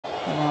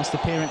the last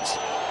appearance.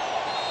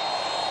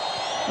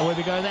 Away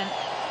we go then.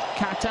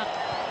 Qatar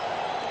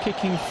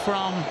kicking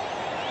from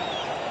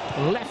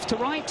left to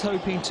right,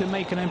 hoping to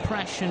make an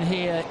impression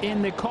here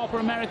in the Copa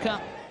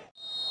America.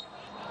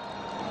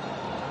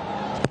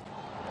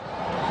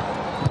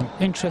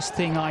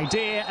 Interesting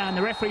idea, and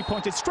the referee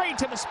pointed straight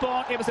to the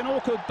spot. It was an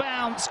awkward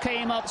bounce,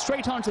 came up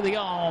straight onto the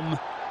arm.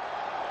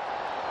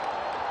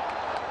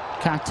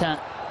 Qatar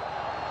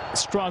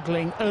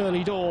struggling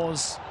early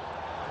doors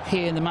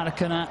here in the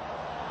Maracana.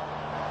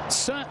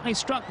 Certainly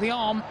struck the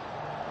arm.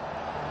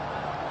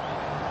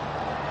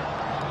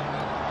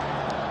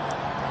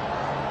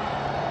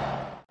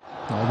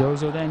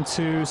 Those are then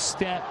to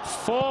step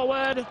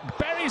forward,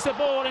 buries the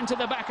ball into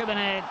the back of the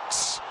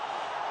net.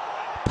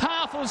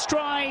 Powerful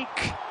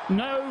strike,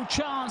 no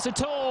chance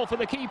at all for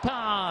the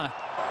keeper.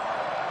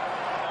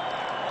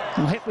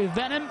 Hit with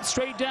venom,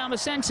 straight down the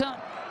centre.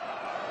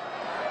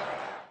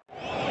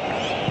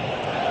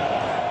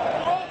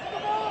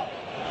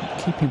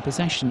 Keeping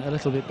possession a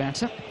little bit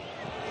better.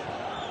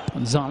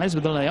 Gonzalez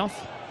with the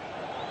layoff.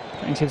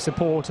 Plenty of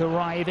support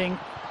arriving.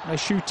 A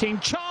shooting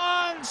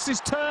chance is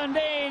turned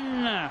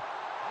in.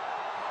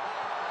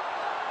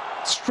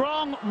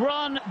 Strong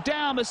run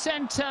down the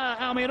centre.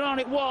 Almiron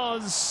it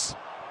was.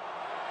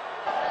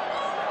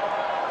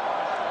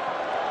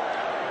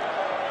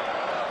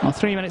 Well,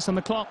 3 minutes on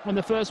the clock when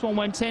the first one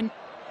went in.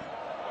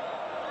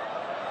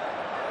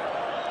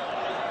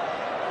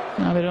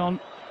 Now they're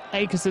on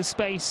acres of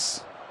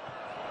space.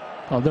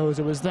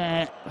 Cardozo was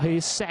there,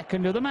 his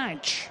second of the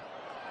match.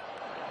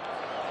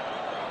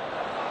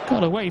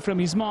 Got away from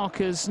his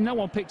markers, no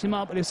one picked him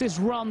up, but it's his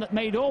run that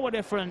made all the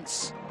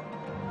difference.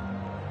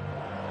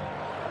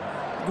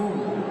 Goal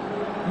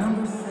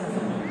number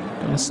 7. I'm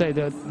going to say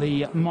that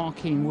the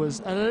marking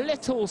was a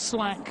little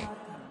slack.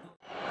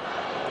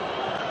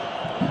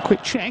 A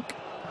quick check.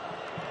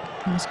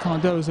 There's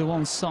Cardozo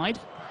on side.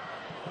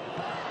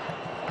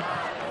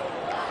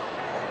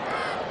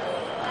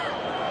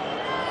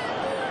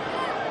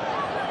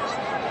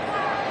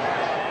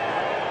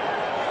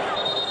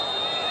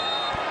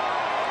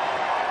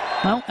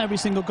 Well, every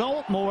single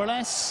goal, more or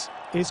less,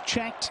 is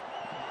checked.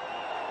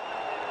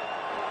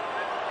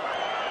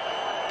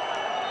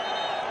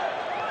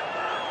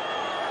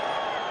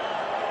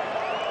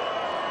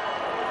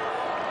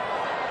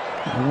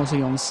 Or was he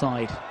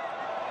onside?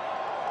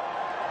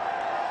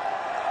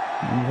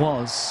 He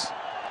was.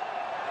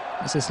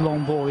 As this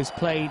long ball is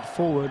played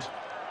forward,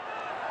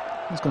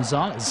 there's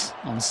Gonzalez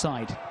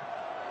onside.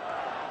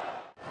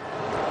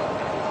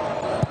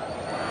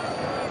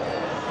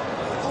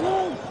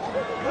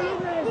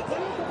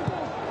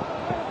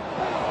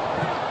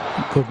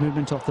 Good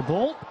movement off the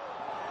ball.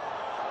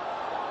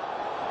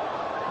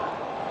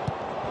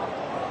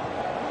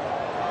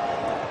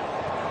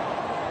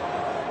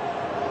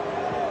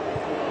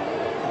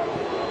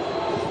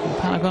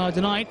 Paraguay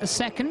denied a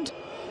second.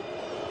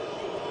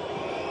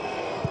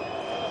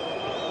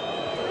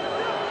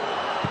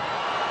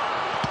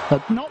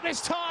 But not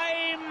this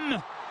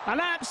time! An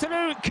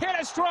absolute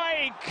killer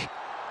strike!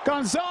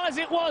 Gonzalez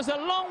it was a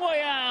long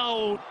way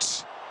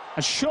out.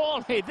 And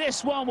surely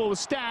this one will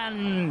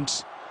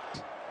stand.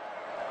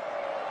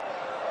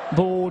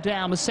 Ball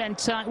down the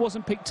centre, it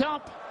wasn't picked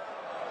up.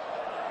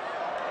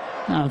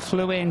 And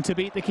flew in to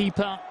beat the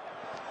keeper.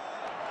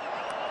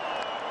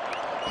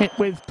 Hit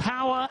with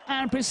power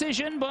and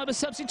precision by the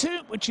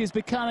substitute, which is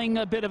becoming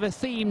a bit of a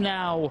theme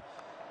now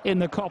in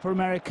the Copa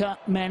America.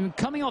 Men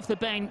coming off the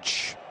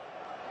bench,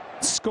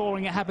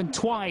 scoring. It happened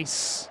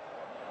twice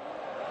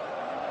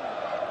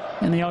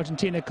in the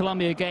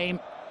Argentina-Colombia game.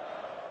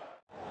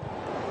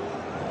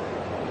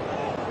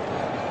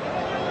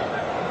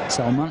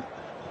 Salman.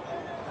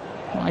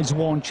 Rides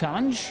one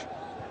challenge.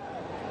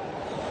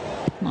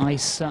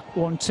 Nice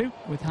 1-2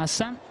 with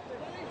Hassan.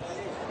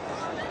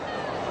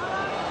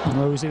 And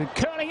Rose with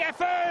curling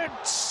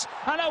efforts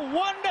and a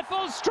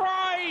wonderful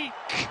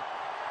strike.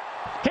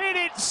 Hit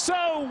it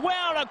so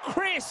well, a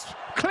crisp,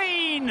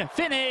 clean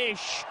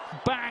finish.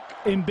 Back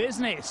in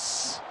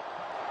business.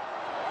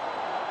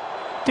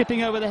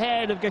 Dipping over the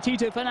head of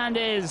Gatito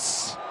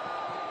Fernandez,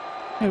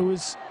 who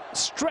was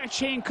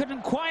stretching,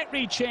 couldn't quite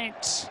reach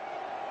it.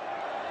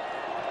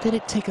 Did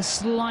it take a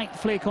slight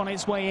flick on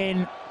its way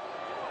in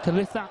to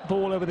lift that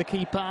ball over the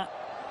keeper?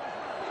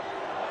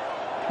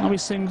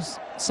 We've seen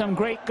some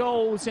great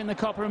goals in the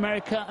Copa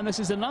America, and this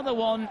is another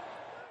one.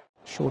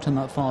 Short on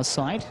that far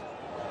side.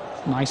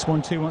 Nice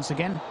 1-2 once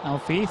again.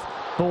 Alfith.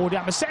 Ball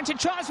down the centre,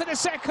 chance for the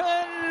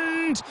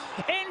second!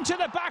 Into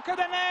the back of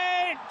the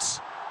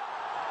net!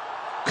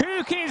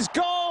 Kuki's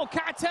goal,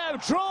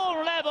 Qatar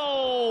drawn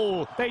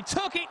level! They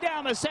took it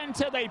down the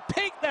centre, they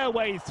picked their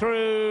way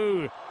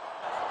through.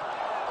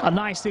 A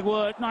nicely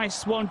worked,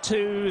 nice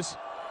 1-2s.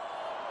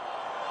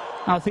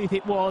 Alfith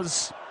it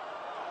was.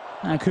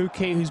 And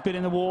Kuki, who's been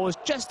in the wars,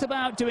 just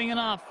about doing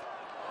enough.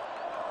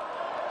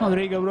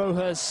 Rodrigo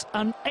Rojas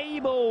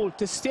unable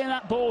to steer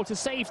that ball to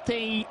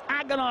safety.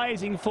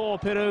 Agonising for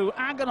Peru,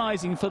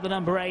 agonising for the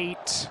number 8.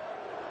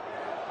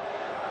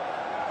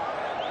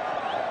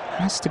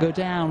 Has to go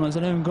down as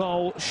an own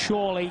goal,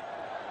 surely.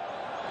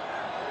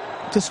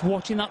 Just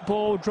watching that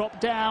ball drop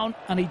down,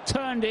 and he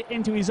turned it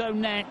into his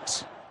own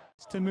net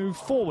to move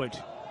forward.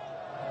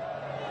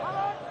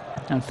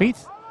 And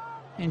Feith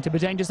into the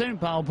danger zone.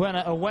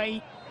 Balbuena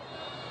away.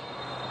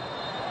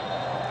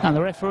 And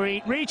the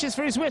referee reaches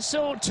for his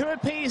whistle. 2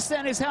 apiece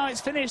then is how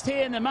it's finished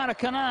here in the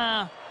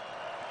Maracana.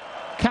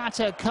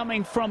 Qatar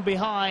coming from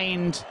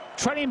behind,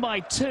 trailing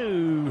by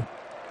 2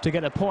 to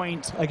get a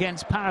point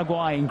against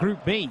Paraguay in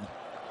Group B.